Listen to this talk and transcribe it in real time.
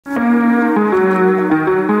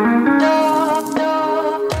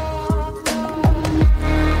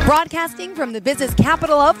Broadcasting from the business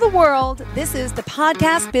capital of the world, this is the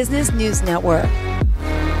Podcast Business News Network.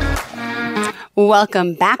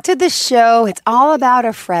 Welcome back to the show. It's all about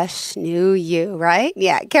a fresh new you, right?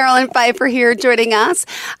 Yeah, Carolyn Peiffer here joining us,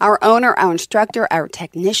 our owner, our instructor, our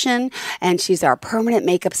technician, and she's our permanent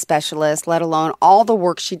makeup specialist, let alone all the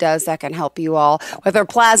work she does that can help you all with her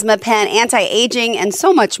plasma pen, anti-aging, and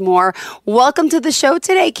so much more. Welcome to the show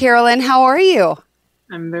today, Carolyn. How are you?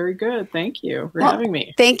 I'm very good. Thank you for having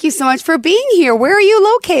me. Thank you so much for being here. Where are you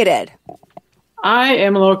located? I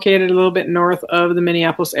am located a little bit north of the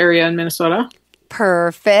Minneapolis area in Minnesota.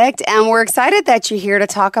 Perfect. And we're excited that you're here to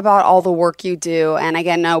talk about all the work you do. And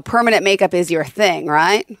again, no, permanent makeup is your thing,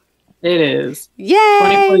 right? It is. Yay!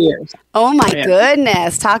 24 years. Oh my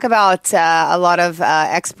goodness. Talk about a lot of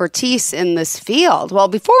expertise in this field. Well,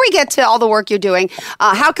 before we get to all the work you're doing,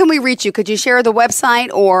 how can we reach you? Could you share the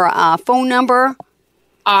website or phone number?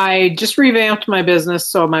 I just revamped my business,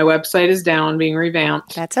 so my website is down, being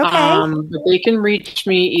revamped. That's okay. But they can reach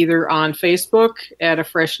me either on Facebook at A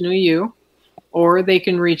Fresh New You, or they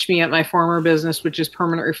can reach me at my former business, which is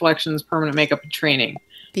Permanent Reflections, Permanent Makeup and Training.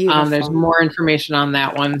 Beautiful. There's more information on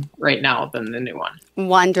that one right now than the new one.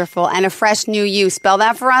 Wonderful. And A Fresh New You. Spell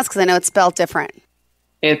that for us, because I know it's spelled different.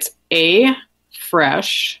 It's A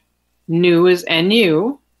Fresh, New is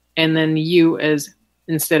N-U, and then U is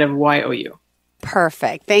instead of Y-O-U.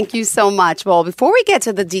 Perfect. Thank you so much. Well, before we get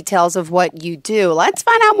to the details of what you do, let's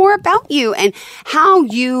find out more about you and how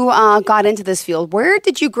you got into this field. Where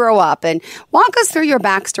did you grow up? And walk us through your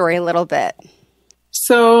backstory a little bit.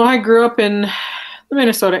 So I grew up in the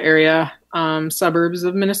Minnesota area, suburbs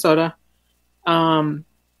of Minnesota.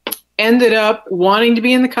 Ended up wanting to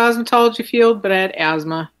be in the cosmetology field, but I had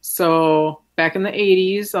asthma. So back in the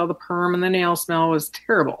 80s, all the perm and the nail smell was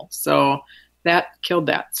terrible. So that killed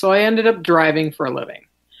that. So I ended up driving for a living.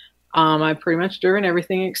 I've pretty much driven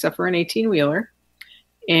everything except for an 18-wheeler.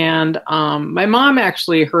 And my mom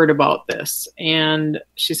actually heard about this. And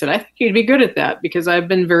she said, I think you'd be good at that because I've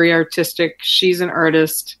been very artistic. She's an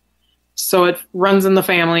artist. So it runs in the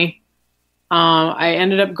family. I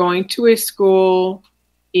ended up going to a school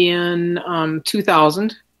in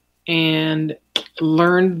 2000 and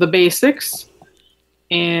learned the basics.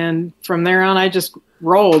 And from there on, I just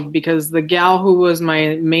rolled because the gal who was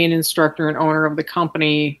my main instructor and owner of the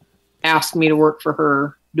company asked me to work for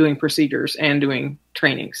her doing procedures and doing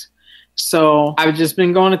trainings. So I've just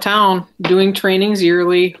been going to town doing trainings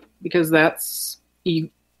yearly because that's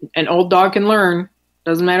an old dog can learn.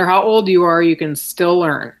 Doesn't matter how old you are, you can still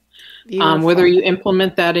learn. Whether you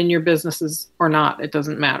implement that in your businesses or not, it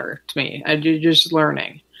doesn't matter to me. You're just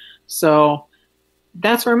learning. So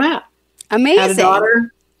that's where I'm at. Amazing.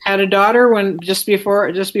 Had a daughter when just before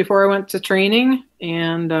I went to training,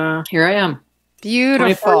 and here I am. Beautiful.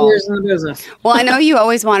 24 years in the business. Well, I know you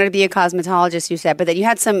always wanted to be a cosmetologist, you said, but that you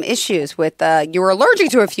had some issues with, you were allergic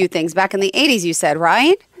to a few things back in the 80s, you said,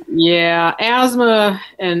 right? Yeah, asthma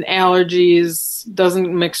and allergies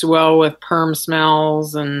doesn't mix well with perm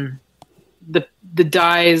smells, and the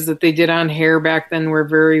dyes that they did on hair back then were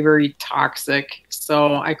very, very toxic,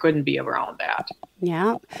 so I couldn't be around that.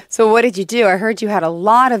 Yeah. So what did you do? I heard you had a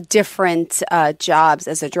lot of different jobs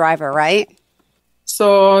as a driver, right?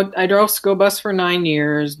 So I drove school bus for 9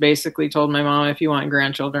 years, basically told my mom, if you want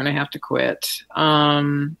grandchildren, I have to quit.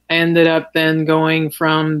 I ended up then going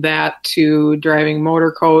from that to driving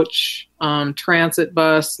motor coach, transit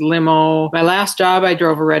bus, limo. My last job, I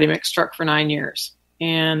drove a ready-mix truck for 9 years.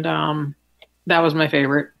 And that was my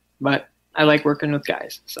favorite, but I like working with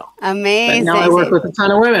guys. So amazing. But now I work with a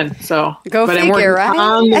ton of women. So Go but figure, right?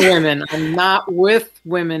 I'm working on the women. I'm not with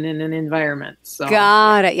women in an environment. So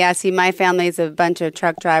got it. Yeah. See, my family's a bunch of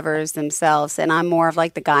truck drivers themselves, and I'm more of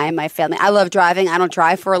like the guy in my family. I love driving. I don't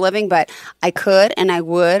drive for a living, but I could and I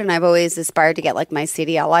would, and I've always aspired to get like my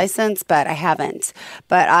CDL license, but I haven't.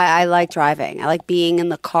 But I like driving. I like being in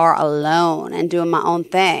the car alone and doing my own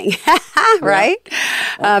thing. Right?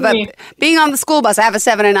 But being on the school bus, I have a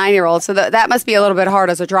 7 and 9-year-old, so that must be a little bit hard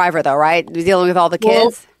as a driver, though, right? Dealing with all the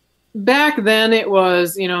kids. Well, back then it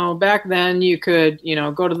was, back then you could,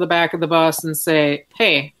 go to the back of the bus and say,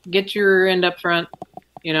 hey, get your end up front.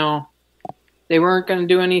 They weren't going to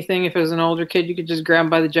do anything. If it was an older kid, you could just grab them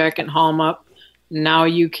by the jacket and haul them up. Now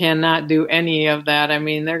you cannot do any of that. I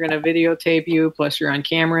mean, they're going to videotape you, plus you're on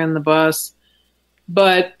camera in the bus.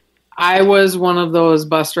 But I was one of those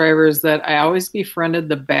bus drivers that I always befriended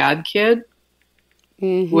the bad kid,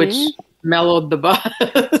 which mellowed the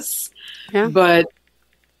bus. Yeah. But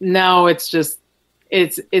now it's just,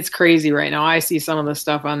 it's crazy right now. I see some of the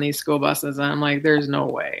stuff on these school buses and I'm like, there's no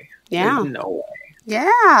way. Yeah. There's no way.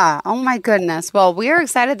 Yeah. Oh my goodness. Well, we are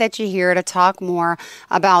excited that you're here to talk more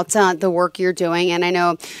about the work you're doing. And I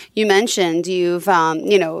know you mentioned you've,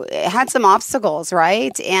 had some obstacles,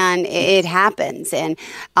 right? And it happens. And,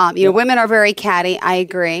 women are very catty. I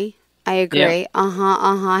agree. Yeah.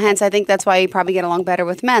 Hence, I think that's why you probably get along better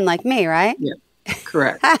with men like me, right? Yeah.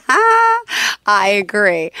 Correct. I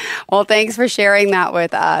agree. Well, thanks for sharing that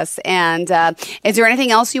with us. And is there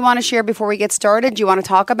anything else you want to share before we get started? Do you want to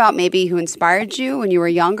talk about maybe who inspired you when you were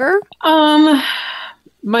younger? My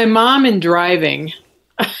mom in driving.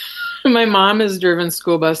 My mom has driven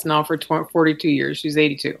school bus now for 42 years. She's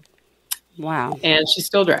 82. Wow. And she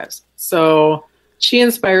still drives. So she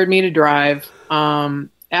inspired me to drive.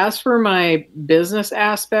 As for my business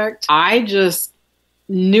aspect, I just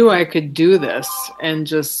knew I could do this and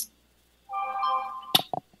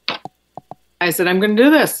I said, I'm going to do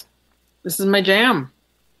this. This is my jam.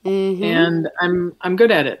 Mm-hmm. And I'm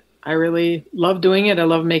good at it. I really love doing it. I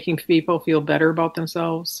love making people feel better about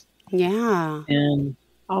themselves. Yeah. And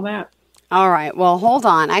all that. All right. Well, hold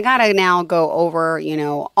on. I got to now go over,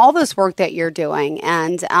 all this work that you're doing.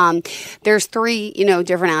 And there's three,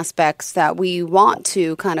 different aspects that we want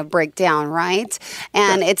to kind of break down, right?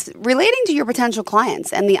 And It's relating to your potential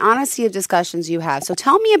clients and the honesty of discussions you have. So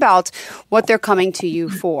tell me about what they're coming to you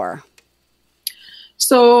for.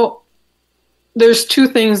 So there's two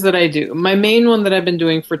things that I do. My main one that I've been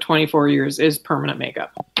doing for 24 years is permanent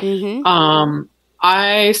makeup. Mm-hmm.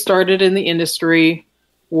 I started in the industry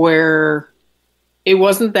where it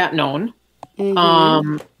wasn't that known.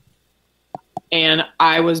 Mm-hmm. And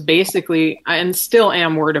I was basically, and still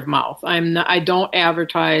am, word of mouth. I don't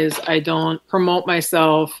advertise. I don't promote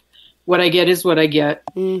myself. What I get is what I get.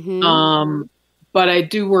 Mm-hmm. But I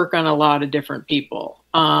do work on a lot of different people.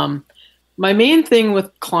 My main thing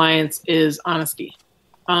with clients is honesty.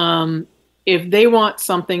 If they want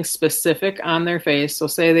something specific on their face, so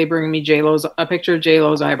say they bring me a picture of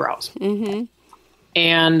J-Lo's eyebrows. Mm-hmm.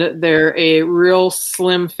 And they're a real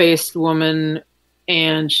slim-faced woman,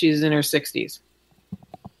 and she's in her 60s.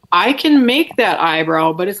 I can make that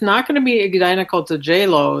eyebrow, but it's not going to be identical to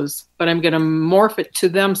J-Lo's, but I'm going to morph it to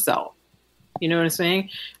themselves. You know what I'm saying?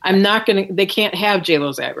 They can't have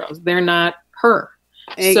J-Lo's eyebrows. They're not her.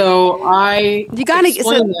 So you got to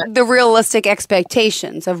get the realistic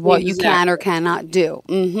expectations of what you can or cannot do.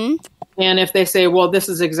 Mm-hmm. And if they say, well, this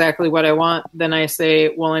is exactly what I want, then I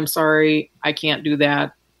say, well, I'm sorry, I can't do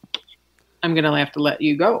that. I'm going to have to let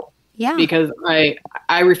you go. Yeah. Because I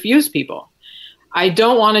refuse people. I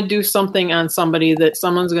don't want to do something on somebody that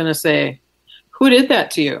someone's going to say, who did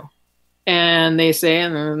that to you? And they say,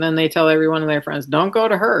 and then they tell every one of their friends, don't go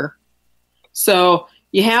to her. So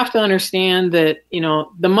you have to understand that,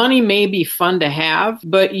 the money may be fun to have,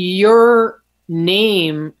 but your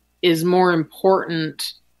name is more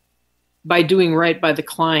important by doing right by the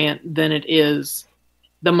client than it is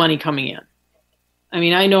the money coming in. I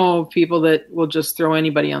mean, I know people that will just throw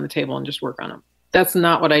anybody on the table and just work on them. That's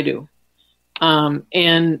not what I do.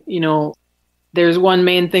 And there's one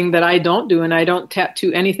main thing that I don't do, and I don't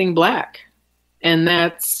tattoo anything black. And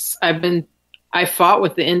I fought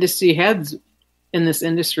with the industry heads in this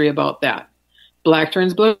industry about that. Black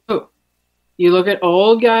turns blue. You look at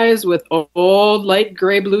old guys with old light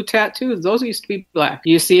gray blue tattoos. Those used to be black.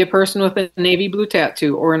 You see a person with a navy blue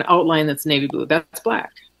tattoo or an outline that's navy blue. That's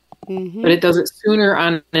black. Mm-hmm. But it does it sooner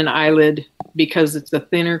on an eyelid because it's a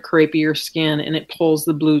thinner, crepier skin, and it pulls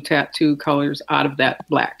the blue tattoo colors out of that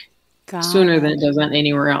black sooner than it does on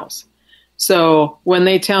anywhere else. So when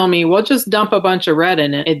they tell me, well, just dump a bunch of red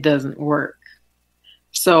in it, it doesn't work.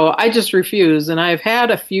 So I just refuse. And I've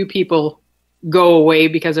had a few people go away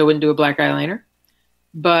because I wouldn't do a black eyeliner,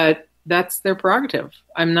 but that's their prerogative.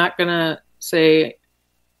 I'm not going to say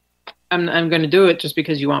I'm going to do it just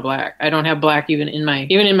because you want black. I don't have black even in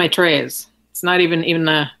my trays. It's not even in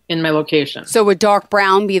my location. So would dark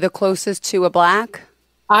brown be the closest to a black?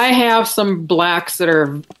 I have some blacks that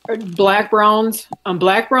are black browns.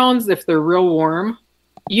 Black browns, if they're real warm,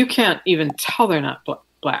 you can't even tell they're not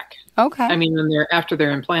black. Okay. I mean, after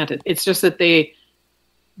they're implanted, it's just that they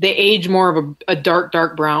age more of a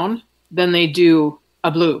dark brown than they do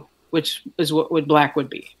a blue, which is what black would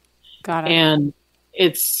be. Got it. And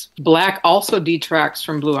it's black also detracts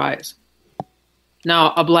from blue eyes.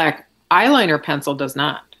 Now, a black eyeliner pencil does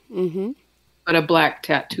not, but a black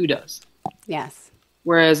tattoo does. Yes.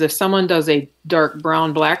 Whereas if someone does a dark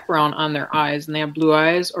brown, black brown on their eyes and they have blue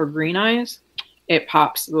eyes or green eyes, it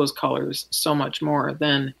pops those colors so much more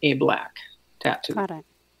than a black tattoo. Got it.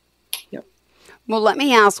 Yep. Well, let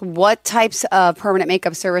me ask, what types of permanent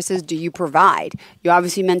makeup services do you provide? You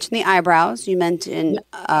obviously mentioned the eyebrows. You mentioned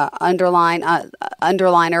underliner.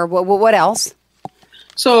 What else?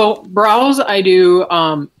 So brows, I do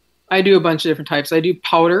a bunch of different types. I do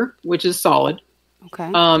powder, which is solid.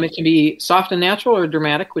 Okay. It can be soft and natural or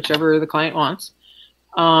dramatic, whichever the client wants.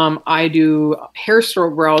 I do hair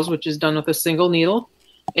stroke brows, which is done with a single needle.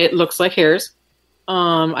 It looks like hairs.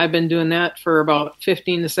 I've been doing that for about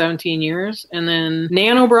 15 to 17 years. And then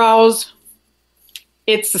nano brows,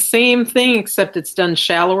 it's the same thing, except it's done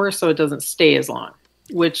shallower so it doesn't stay as long,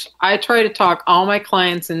 which I try to talk all my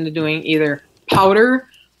clients into doing either powder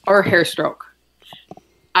or hair stroke.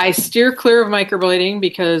 I steer clear of microblading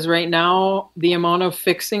because right now the amount of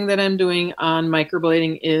fixing that I'm doing on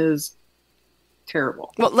microblading is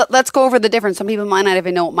terrible. Well, let's go over the difference. Some people might not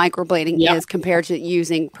even know what microblading is compared to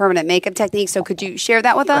using permanent makeup techniques. So could you share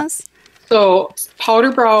that with us? So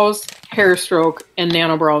powder brows, hair stroke, and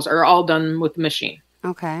nano brows are all done with the machine.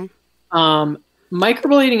 Okay.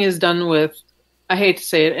 Microblading is done with, I hate to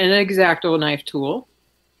say it, an X-Acto knife tool.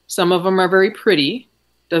 Some of them are very pretty.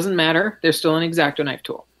 Doesn't matter. They're still an X-Acto knife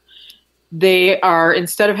tool. They are,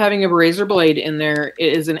 instead of having a razor blade in there,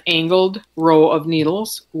 it is an angled row of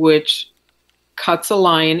needles, which cuts a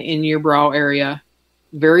line in your brow area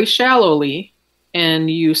very shallowly, and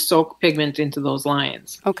you soak pigment into those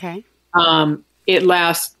lines. Okay. It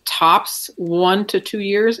lasts tops 1 to 2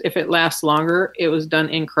 years. If it lasts longer, it was done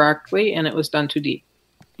incorrectly and it was done too deep.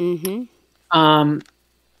 Mm-hmm.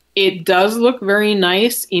 It does look very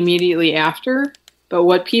nice immediately after, but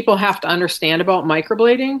what people have to understand about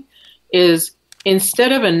microblading is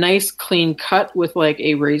instead of a nice clean cut with like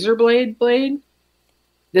a razor blade,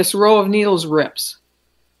 this row of needles rips.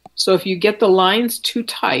 So if you get the lines too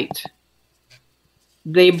tight,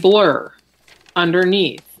 they blur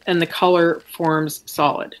underneath and the color forms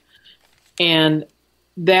solid. And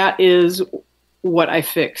that is what I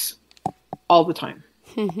fix all the time.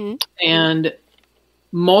 Mm-hmm. And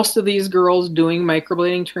most of these girls doing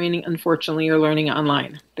microblading training, unfortunately, are learning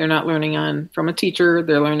online. They're not learning from a teacher.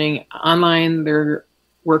 They're learning online. They're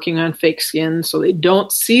working on fake skin, so they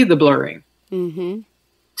don't see the blurring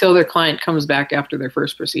till their client comes back after their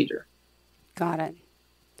first procedure. Got it.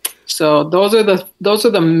 So those are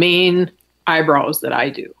the main eyebrows that I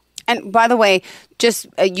do. And by the way, just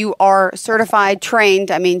you are certified, trained.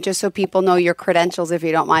 I mean, just so people know your credentials, if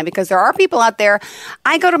you don't mind, because there are people out there.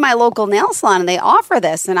 I go to my local nail salon and they offer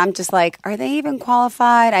this, and I'm just like, are they even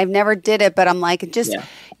qualified? I've never did it, but I'm like,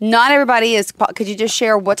 not everybody is. Could you just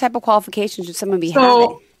share what type of qualifications should someone be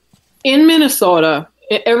having? In Minnesota,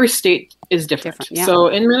 every state is different. Yeah. So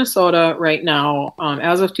in Minnesota right now,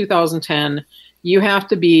 as of 2010, you have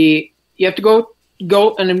to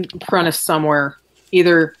go an apprentice somewhere,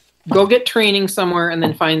 either go get training somewhere and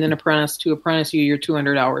then find an apprentice to apprentice you your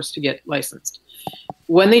 200 hours to get licensed.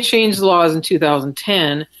 When they changed the laws in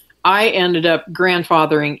 2010, I ended up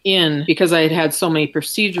grandfathering in because I had so many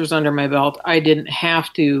procedures under my belt. I didn't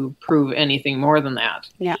have to prove anything more than that.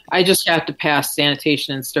 Yeah. I just have to pass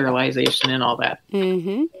sanitation and sterilization and all that.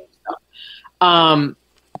 Mm-hmm.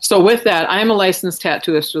 So with that, I'm a licensed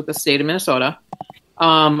tattooist with the state of Minnesota.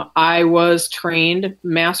 I was trained,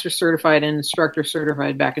 master certified, and instructor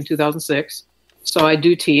certified back in 2006. So I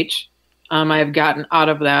do teach. I have gotten out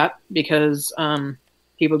of that because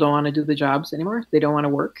people don't want to do the jobs anymore. They don't want to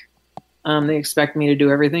work. They expect me to do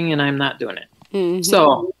everything, and I'm not doing it. Mm-hmm.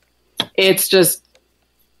 So it's just,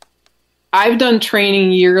 I've done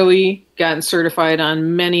training yearly, gotten certified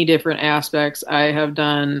on many different aspects. I have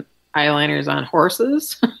done eyeliners on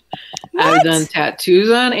horses. I've done tattoos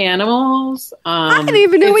on animals. I didn't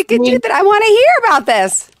even know we could do that. I want to hear about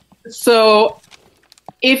this. So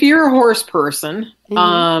if you're a horse person,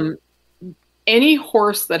 any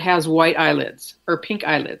horse that has white eyelids or pink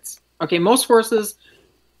eyelids, okay, most horses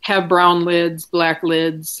have brown lids, black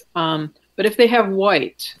lids, but if they have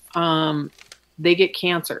white, they get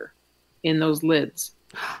cancer in those lids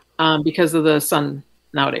because of the sun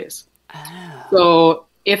nowadays. Oh. So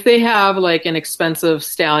if they have like an expensive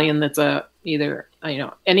stallion that's either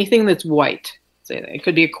anything that's white, say it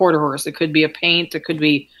could be a quarter horse, it could be a paint, it could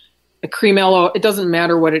be a cremello, it doesn't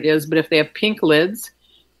matter what it is, but if they have pink lids,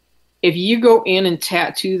 if you go in and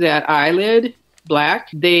tattoo that eyelid black,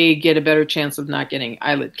 they get a better chance of not getting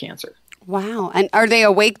eyelid cancer. Wow. And are they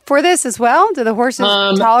awake for this as well? Do the horses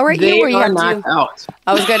tolerate you? Or you have knocked out.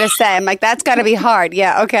 I was going to say, I'm like, that's got to be hard.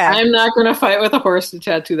 Yeah, okay. I'm not going to fight with a horse to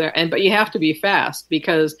tattoo there. But you have to be fast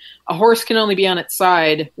because a horse can only be on its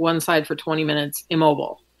one side for 20 minutes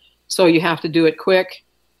immobile. So you have to do it quick.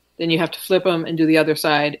 Then you have to flip them and do the other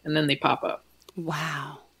side, and then they pop up.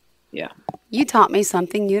 Wow. Yeah. You taught me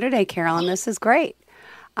something new today, Carolyn. This is great.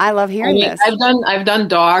 I love hearing this. I've done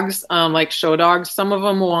dogs, like show dogs. Some of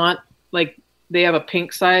them want like they have a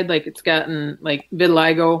pink side, like it's gotten like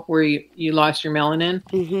vitiligo where you lost your melanin.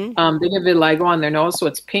 Mm-hmm. They get vitiligo on their nose, so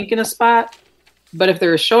it's pink in a spot. But if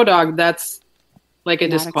they're a show dog, that's like a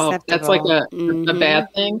disqualification. That's like a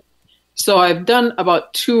bad thing. So I've done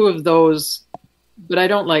about 2 of those, but I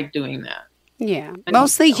don't like doing that. Yeah,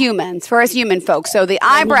 mostly humans, for us human folks. So the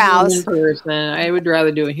eyebrows. I'm a human person. I would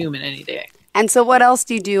rather do a human any day. And so what else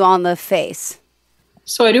do you do on the face?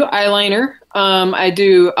 So I do eyeliner. I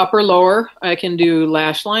do upper, lower. I can do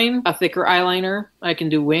lash line, a thicker eyeliner. I can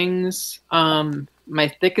do wings.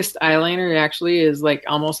 My thickest eyeliner actually is like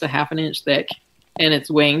almost a half an inch thick, and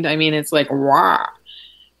it's winged. I mean, it's like, wow.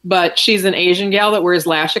 But she's an Asian gal that wears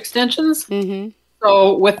lash extensions. Mm-hmm.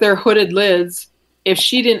 So with their hooded lids, if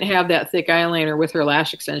she didn't have that thick eyeliner with her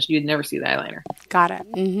lash extension, you'd never see the eyeliner. Got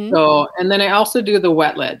it. Mm-hmm. So, and then I also do the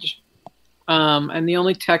wet ledge. I'm the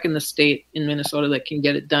only tech in the state in Minnesota that can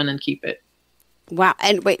get it done and keep it. Wow.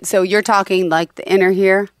 And wait, so you're talking like the inner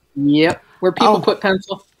here? Yep. Where people put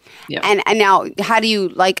pencil. Yep. And now, how do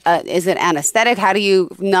you is it anesthetic? How do you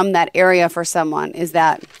numb that area for someone? Is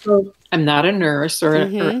that? I'm not a nurse or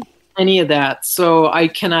any of that, so I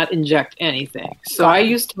cannot inject anything. So I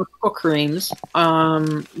use topical creams.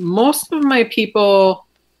 Most of my people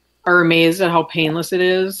are amazed at how painless it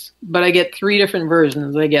is, but I get 3 different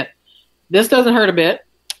versions. I get, this doesn't hurt a bit,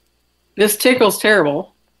 this tickles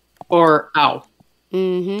terrible, or ow.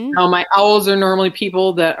 Mm-hmm. Now, my owls are normally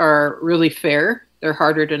people that are really fair. They're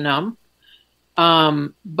harder to numb,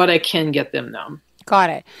 but I can get them numb.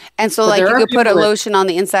 Got it. And so, like, you could put a lotion on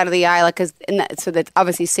the inside of the eye, like, so that's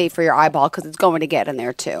obviously safe for your eyeball because it's going to get in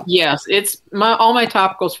there too. Yes, all my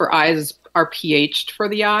topicals for eyes are pH'd for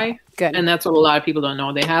the eye. Good. And that's what a lot of people don't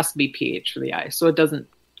know. They has to be pH for the eye, so it doesn't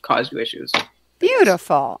cause you issues.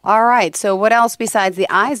 Beautiful. All right. So, what else besides the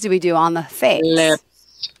eyes do we do on the face? Lips.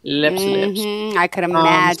 I could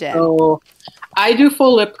imagine. So I do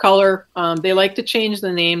full lip color. They like to change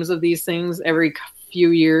the names of these things every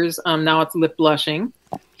few years. Now it's lip blushing.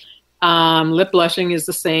 Lip blushing is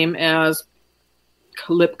the same as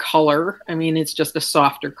lip color. I mean, it's just a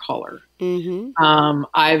softer color. Mm-hmm.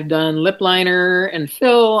 I've done lip liner and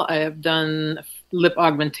fill. I have done lip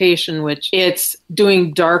augmentation, which it's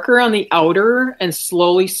doing darker on the outer and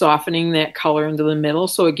slowly softening that color into the middle,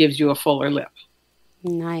 so it gives you a fuller lip.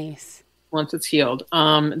 Nice. Once it's healed.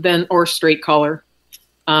 Or straight color.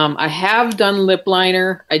 I have done lip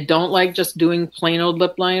liner. I don't like just doing plain old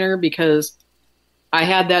lip liner because I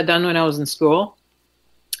had that done when I was in school.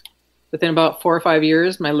 Within about 4 or 5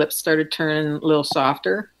 years, my lips started turning a little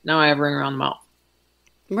softer. Now I have ring around the mouth.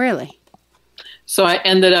 Really? So I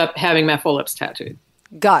ended up having my full lips tattooed.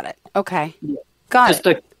 Got it. Okay. Got just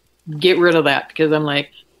it. Just to get rid of that because I'm like,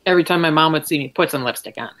 every time my mom would see me, put some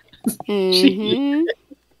lipstick on. Mm-hmm.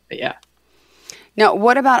 Yeah. Now,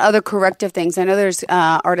 what about other corrective things? I know there's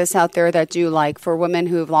artists out there that do, like, for women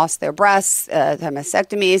who've lost their breasts,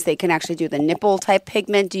 mastectomies, they can actually do the nipple type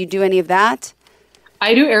pigment. Do you do any of that?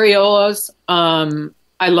 I do areolas.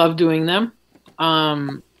 I love doing them.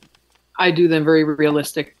 I do them very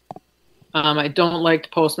realistic. I don't like to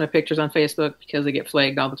post my pictures on Facebook because they get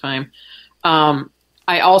flagged all the time.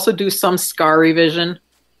 I also do some scar revision.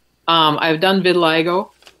 I've done vitiligo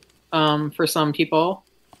for some people.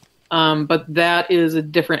 But that is a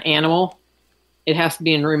different animal. It has to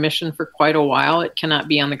be in remission for quite a while. It cannot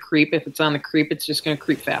be on the creep. If it's on the creep, it's just going to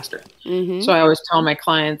creep faster. Mm-hmm. So I always tell my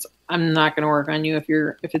clients, I'm not going to work on you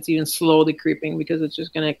if it's even slowly creeping because it's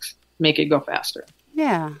just going to make it go faster.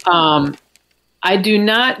 Yeah. I do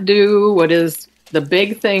not do what is the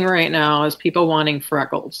big thing right now is people wanting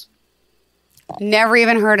freckles. Never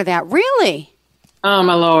even heard of that. Really? Oh,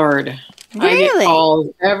 my Lord. Really? I get calls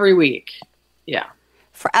every week. Yeah.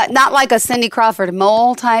 Not like a Cindy Crawford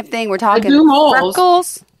mole type thing. We're talking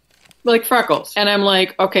freckles? Like freckles. And I'm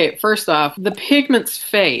like, okay, first off, the pigments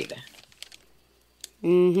fade.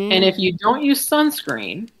 Mm-hmm. And if you don't use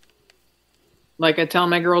sunscreen, like I tell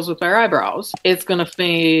my girls with their eyebrows, it's going to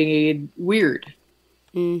fade weird.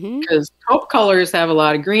 Because taupe colors have a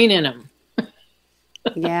lot of green in them.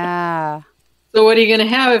 Yeah. So what are you going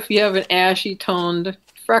to have if you have an ashy toned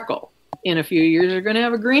freckle? In a few years, you're going to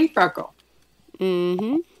have a green freckle.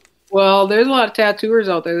 Mm-hmm. Well, there's a lot of tattooers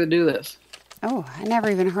out there that do this. Oh, I never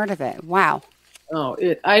even heard of it. Wow. Oh,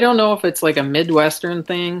 I don't know if it's like a Midwestern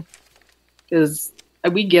thing, because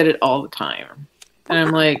we get it all the time. And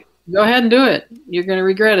I'm like, go ahead and do it. You're going to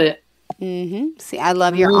regret it. Mm-hmm. See, I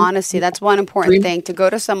love your honesty. That's one important thing, to go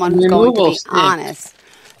to someone who's going to be honest.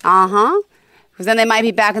 Uh-huh. Because then they might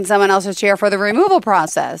be back in someone else's chair for the removal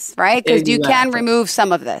process, right? Because you can remove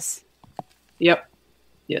some of this. Yep.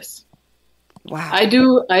 Yes. Wow. I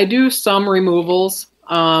do some removals.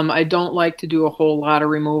 I don't like to do a whole lot of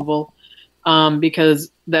removal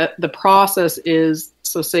because the process is,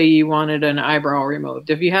 so say you wanted an eyebrow removed.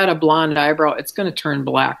 If you had a blonde eyebrow, it's going to turn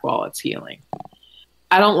black while it's healing.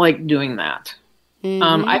 I don't like doing that.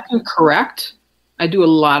 I can correct. I do a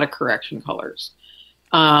lot of correction colors.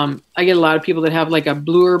 I get a lot of people that have like a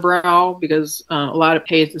bluer brow because a lot of,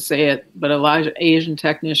 hate to say it, but a lot of Asian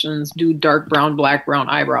technicians do dark brown, black brown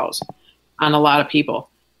eyebrows on a lot of people,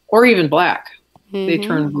 or even black. They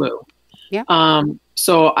turn blue. Yeah.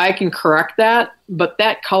 So I can correct that, but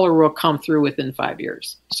that color will come through within 5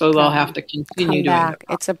 years. So they'll have to continue doing it.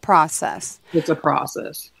 It's a process. It's a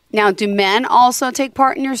process. Now, do men also take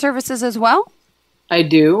part in your services as well? I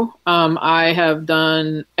do. I have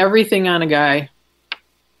done everything on a guy.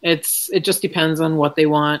 It just depends on what they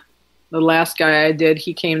want. The last guy I did,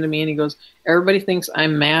 he came to me and he goes, everybody thinks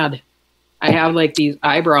I'm mad. I have like these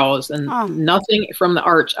eyebrows and nothing from the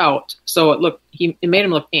arch out. So it made him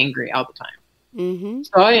look angry all the time.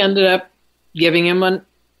 So I ended up giving him a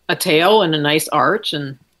tail and a nice arch.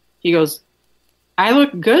 And he goes, I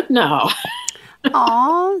look good now.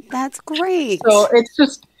 Oh, that's great. So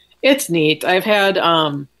it's neat. I've had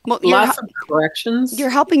lots of corrections. You're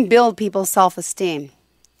helping build people's self-esteem.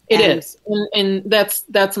 It is. And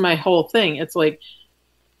that's my whole thing. It's like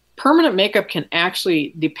permanent makeup can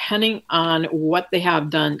actually, depending on what they have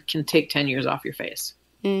done, can take 10 years off your face.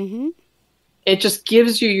 It just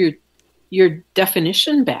gives you your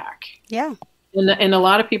definition back. Yeah. And a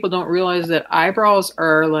lot of people don't realize that eyebrows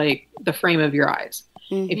are like the frame of your eyes.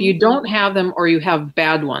 If you don't have them or you have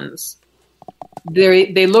bad ones,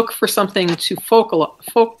 they look for something to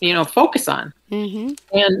focus on.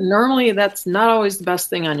 And normally that's not always the best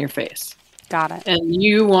thing on your face. Got it. And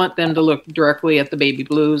you want them to look directly at the baby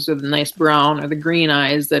blues or the nice brown or the green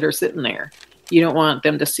eyes that are sitting there. You don't want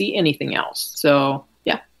them to see anything else. So,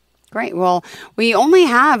 yeah. Great. Well, we only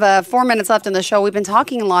have 4 minutes left in the show. We've been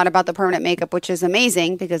talking a lot about the permanent makeup, which is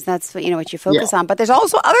amazing because that's what you focus on. But there's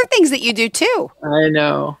also other things that you do too. I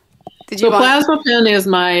know. Plasma pen is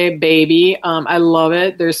my baby. I love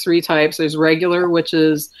it. There's 3 types. There's regular, which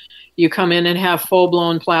is you come in and have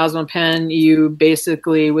full-blown plasma pen. You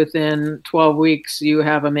basically, within 12 weeks, you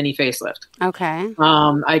have a mini facelift. Okay.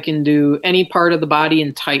 I can do any part of the body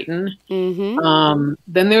and tighten.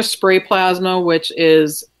 Then there's spray plasma, which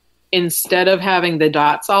is instead of having the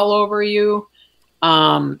dots all over you,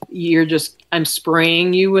 I'm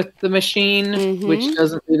spraying you with the machine, which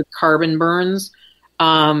doesn't do the carbon burns.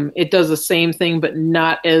 It does the same thing, but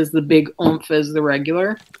not as the big oomph as the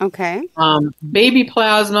regular. Okay. Baby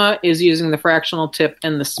plasma is using the fractional tip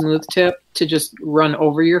and the smooth tip to just run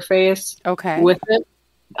over your face. Okay. With it.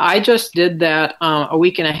 I just did that a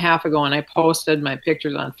week and a half ago, and I posted my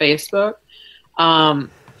pictures on Facebook.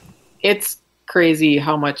 It's crazy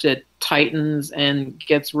how much it tightens and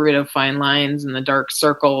gets rid of fine lines and the dark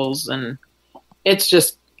circles, and it's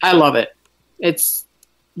just, I love it. It's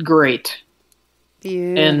great.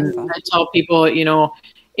 Beautiful. And I tell people,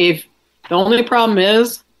 if the only problem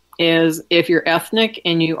is if you're ethnic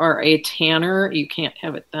and you are a tanner, you can't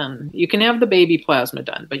have it done. You can have the baby plasma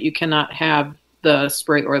done, but you cannot have the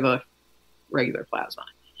spray or the regular plasma.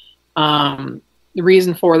 The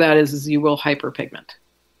reason for that is you will hyperpigment,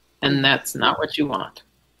 and that's not what you want.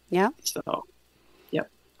 Yeah. So,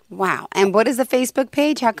 yep. Wow. And what is the Facebook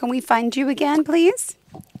page? How can we find you again, please?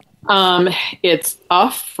 It's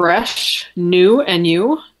afreshnupmu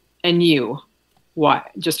and you. Why?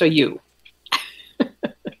 Just a U.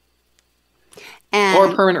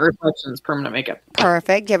 Or permanent reflections, permanent makeup.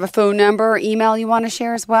 Perfect. Do you have a phone number or email you want to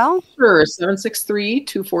share as well? Sure.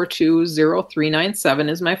 763-242-0397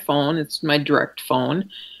 is my phone. It's my direct phone.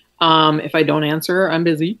 If I don't answer, I'm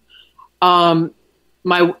busy. My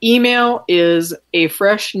email is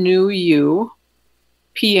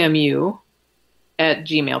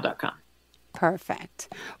afreshnupmu@gmail.com. Perfect.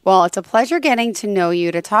 Well, it's a pleasure getting to know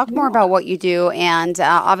you, to talk more about what you do. And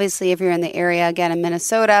obviously, if you're in the area, again, in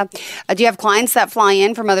Minnesota, do you have clients that fly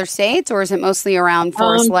in from other states, or is it mostly around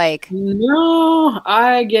Forest Lake? No,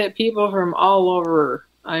 I get people from all over.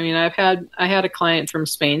 I mean, I had a client from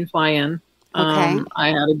Spain fly in. Okay. I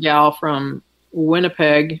had a gal from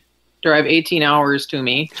Winnipeg drive 18 hours to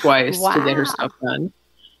me twice to get her stuff done.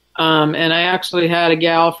 And I actually had a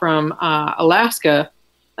gal from Alaska.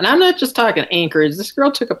 And I'm not just talking Anchorage. This girl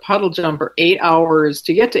took a puddle jumper 8 hours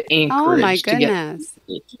to get to Anchorage. Oh, my goodness. To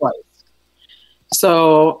get twice.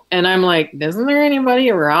 So, and I'm like, isn't there anybody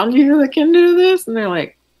around you that can do this? And they're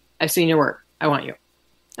like, I've seen your work. I want you.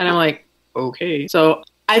 And I'm like, okay. So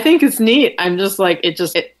I think it's neat. I'm just like, it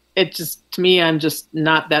just, to me, I'm just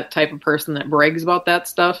not that type of person that brags about that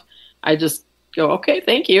stuff. I just go, okay,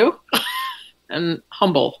 thank you. and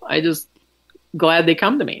humble. I just glad they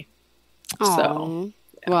come to me. Oh, so,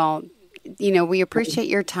 yeah. Well, we appreciate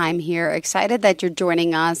your time here. Excited that you're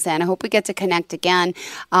joining us, and I hope we get to connect again.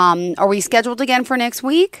 Are we scheduled again for next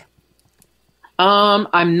week?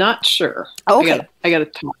 I'm not sure. Okay. I got to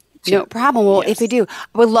talk. No problem. Well, If we do,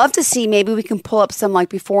 I would love to see, maybe we can pull up some like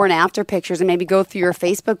before and after pictures and maybe go through your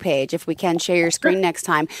Facebook page if we can share your screen next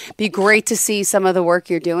time. Be great to see some of the work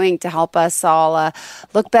you're doing to help us all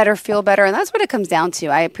look better, feel better. And that's what it comes down to.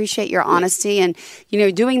 I appreciate your honesty and,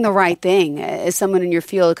 doing the right thing as someone in your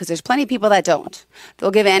field, because there's plenty of people that don't.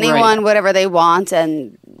 They'll give anyone whatever they want,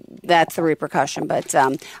 and that's the repercussion. But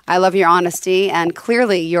I love your honesty and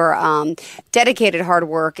clearly your dedicated hard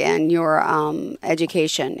work and your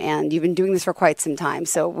education. And you've been doing this for quite some time.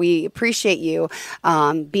 So we appreciate you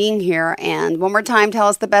being here. And one more time, tell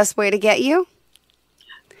us the best way to get you.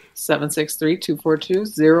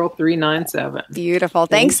 763-242-0397. Beautiful.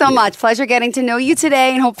 Thanks so much. Pleasure getting to know you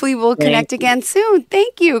today. And hopefully we'll connect again soon.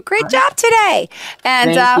 Thank you. Great job today.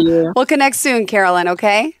 And we'll connect soon, Carolyn,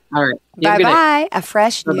 okay? All right. Bye-bye. A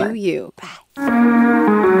fresh new you. Bye.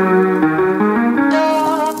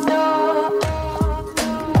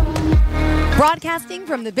 Broadcasting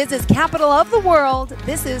from the business capital of the world,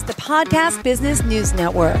 this is the Podcast Business News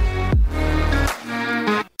Network.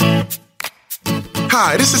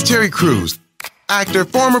 Hi, this is Terry Crews, actor,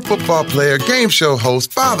 former football player, game show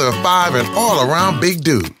host, father of 5, and all-around big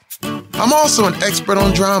dude. I'm also an expert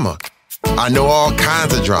on drama. I know all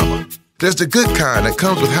kinds of drama. There's the good kind that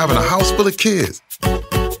comes with having a house full of kids.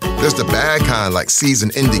 There's the bad kind, like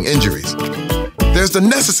season-ending injuries. There's the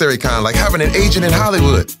necessary kind, like having an agent in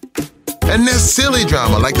Hollywood. And there's silly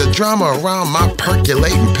drama, like the drama around my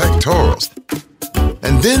percolating pectorals.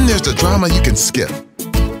 And then there's the drama you can skip.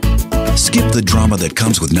 Skip the drama that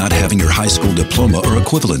comes with not having your high school diploma or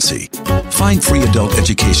equivalency. Find free adult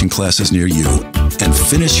education classes near you and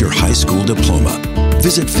finish your high school diploma.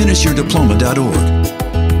 Visit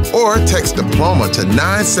finishyourdiploma.org. Or text diploma to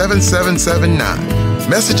 97779.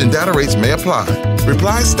 Message and data rates may apply.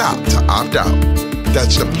 Reply STOP to opt out.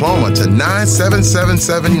 That's diploma to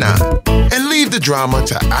 97779. And leave the drama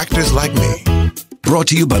to actors like me. Brought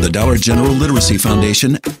to you by the Dollar General Literacy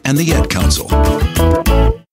Foundation and the Ad Council.